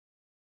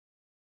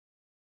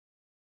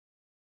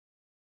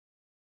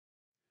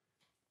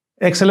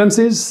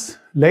Excellencies,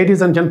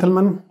 ladies and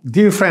gentlemen,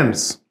 dear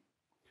friends,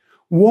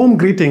 warm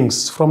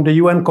greetings from the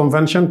UN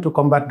Convention to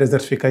Combat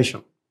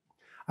Desertification.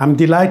 I'm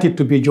delighted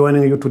to be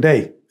joining you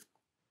today.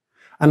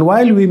 And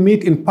while we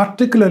meet in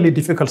particularly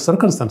difficult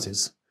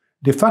circumstances,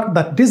 the fact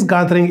that this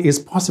gathering is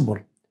possible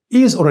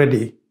is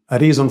already a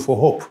reason for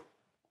hope,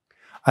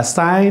 a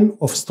sign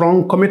of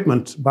strong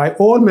commitment by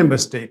all member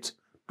states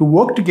to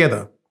work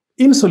together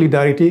in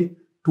solidarity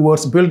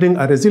towards building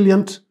a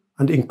resilient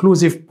and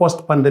inclusive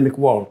post-pandemic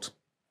world.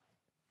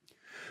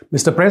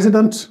 Mr.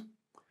 President,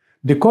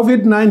 the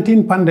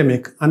COVID-19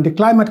 pandemic and the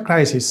climate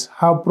crisis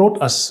have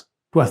brought us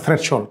to a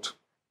threshold.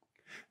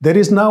 There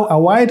is now a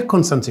wide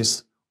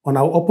consensus on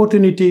our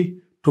opportunity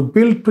to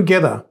build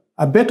together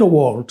a better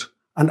world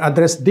and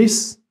address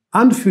this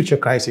and future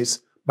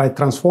crises by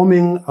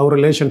transforming our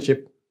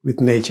relationship with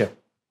nature.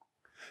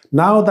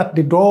 Now that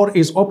the door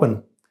is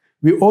open,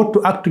 we ought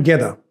to act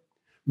together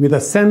with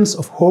a sense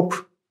of hope,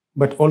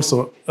 but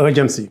also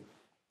urgency.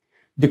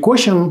 The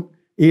question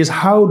is,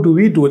 how do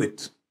we do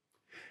it?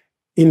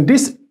 In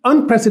this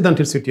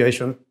unprecedented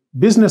situation,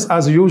 business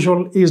as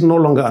usual is no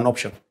longer an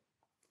option.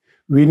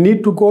 We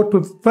need to go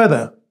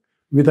further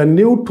with a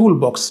new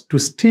toolbox to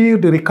steer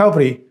the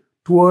recovery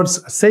towards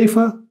a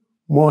safer,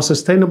 more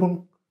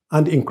sustainable,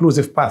 and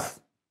inclusive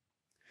path.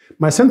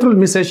 My central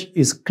message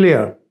is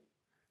clear.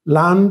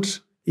 Land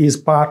is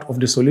part of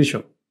the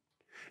solution.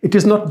 It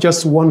is not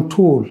just one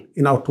tool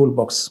in our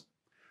toolbox.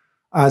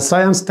 As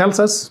science tells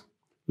us,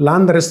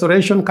 land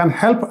restoration can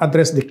help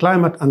address the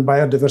climate and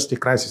biodiversity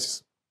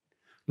crises.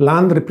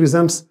 Land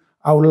represents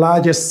our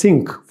largest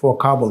sink for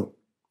carbon.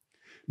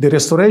 The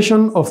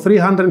restoration of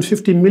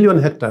 350 million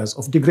hectares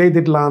of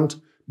degraded land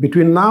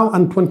between now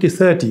and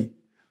 2030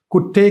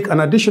 could take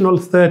an additional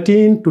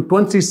 13 to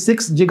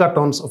 26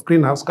 gigatons of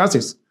greenhouse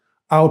gases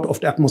out of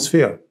the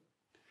atmosphere.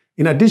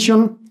 In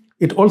addition,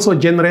 it also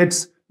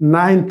generates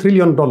 $9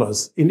 trillion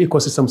in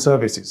ecosystem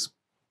services.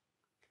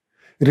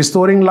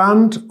 Restoring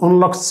land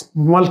unlocks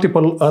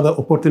multiple other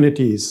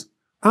opportunities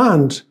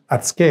and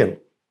at scale.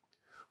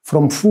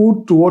 From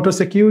food to water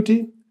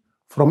security,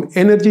 from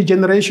energy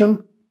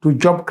generation to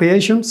job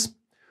creations,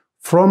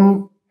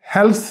 from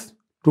health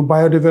to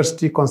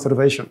biodiversity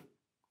conservation.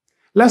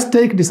 Let's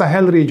take the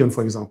Sahel region,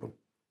 for example.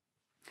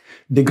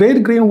 The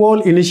Great Green Wall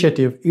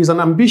Initiative is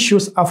an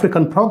ambitious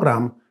African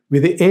program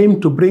with the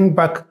aim to bring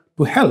back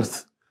to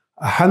health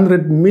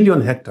 100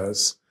 million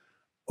hectares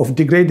of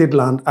degraded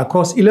land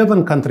across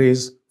 11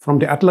 countries from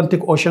the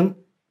Atlantic Ocean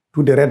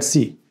to the Red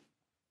Sea.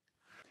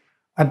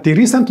 At the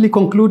recently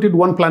concluded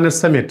One Planet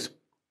Summit,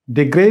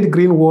 the Great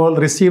Green Wall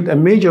received a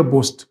major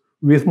boost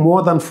with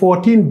more than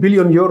 14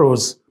 billion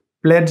euros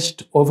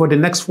pledged over the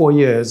next 4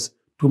 years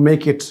to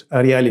make it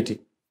a reality.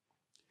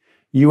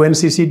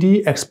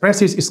 UNCCD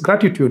expresses its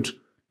gratitude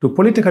to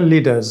political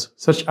leaders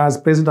such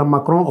as President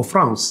Macron of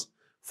France,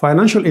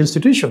 financial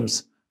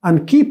institutions,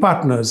 and key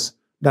partners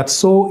that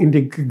saw in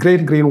the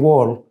Great Green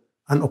Wall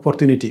an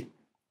opportunity.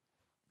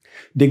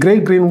 The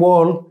Great Green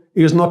Wall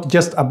is not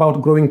just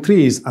about growing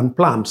trees and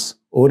plants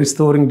or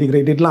restoring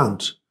degraded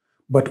land,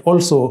 but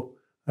also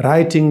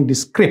writing the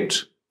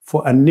script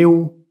for a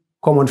new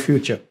common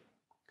future,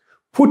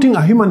 putting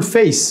a human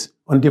face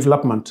on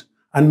development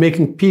and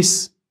making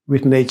peace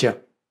with nature,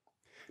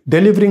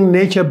 delivering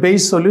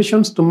nature-based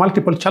solutions to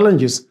multiple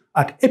challenges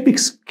at epic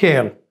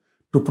scale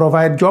to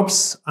provide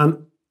jobs and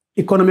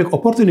economic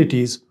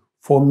opportunities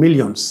for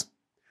millions,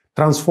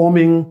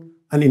 transforming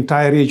an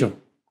entire region.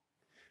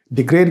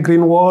 The Great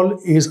Green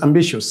Wall is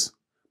ambitious,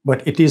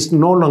 but it is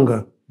no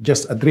longer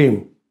just a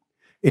dream.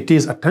 It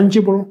is a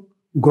tangible,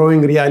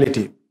 growing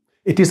reality.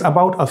 It is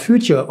about a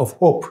future of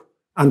hope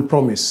and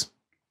promise.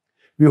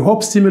 We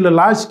hope similar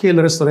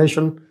large-scale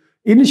restoration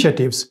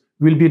initiatives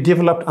will be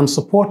developed and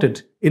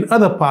supported in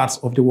other parts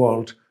of the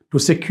world to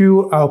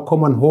secure our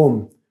common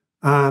home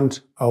and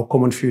our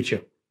common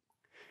future,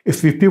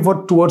 if we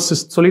pivot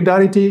towards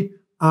solidarity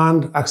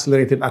and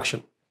accelerated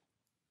action.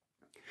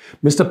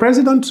 Mr.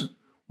 President,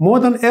 more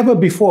than ever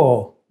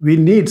before, we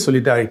need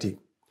solidarity.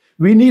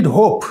 We need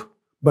hope,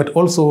 but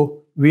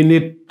also we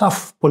need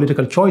tough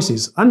political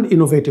choices and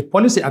innovative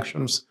policy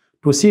actions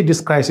to see this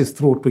crisis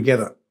through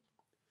together.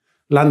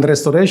 Land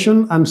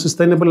restoration and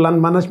sustainable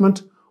land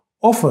management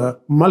offer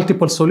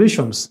multiple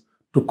solutions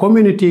to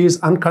communities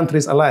and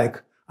countries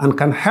alike and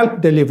can help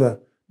deliver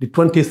the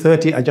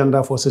 2030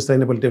 Agenda for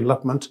Sustainable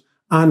Development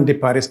and the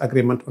Paris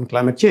Agreement on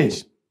Climate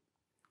Change.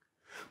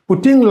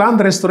 Putting land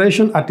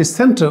restoration at the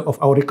center of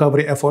our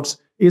recovery efforts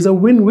is a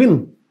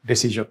win-win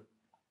decision.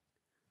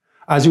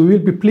 As you will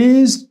be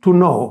pleased to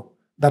know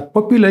that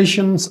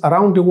populations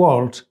around the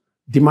world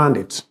demand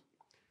it.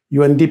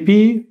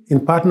 UNDP,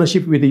 in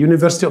partnership with the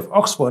University of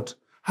Oxford,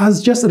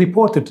 has just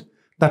reported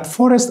that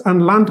forest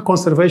and land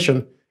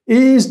conservation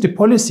is the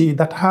policy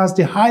that has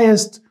the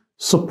highest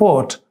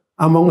support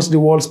amongst the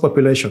world's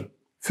population,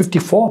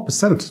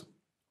 54%.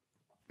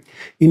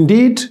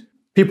 Indeed,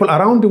 people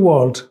around the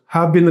world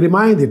have been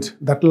reminded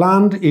that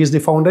land is the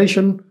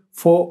foundation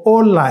for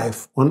all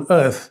life on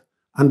Earth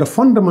and a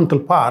fundamental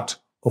part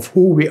of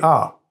who we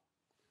are.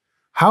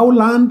 How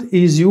land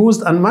is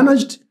used and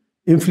managed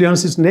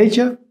influences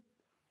nature,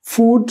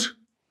 food,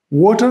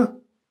 water,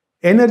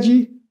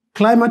 energy,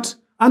 climate,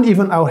 and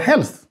even our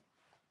health.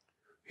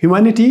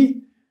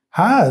 Humanity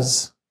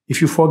has,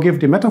 if you forgive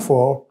the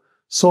metaphor,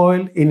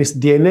 soil in its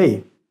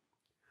DNA.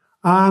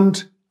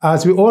 And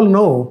as we all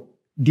know,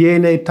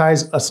 DNA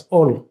ties us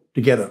all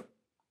together.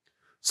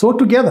 So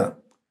together,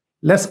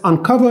 let's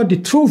uncover the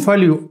true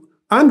value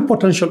and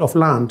potential of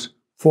land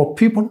for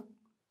people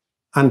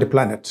and the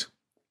planet.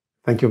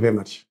 Thank you very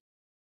much.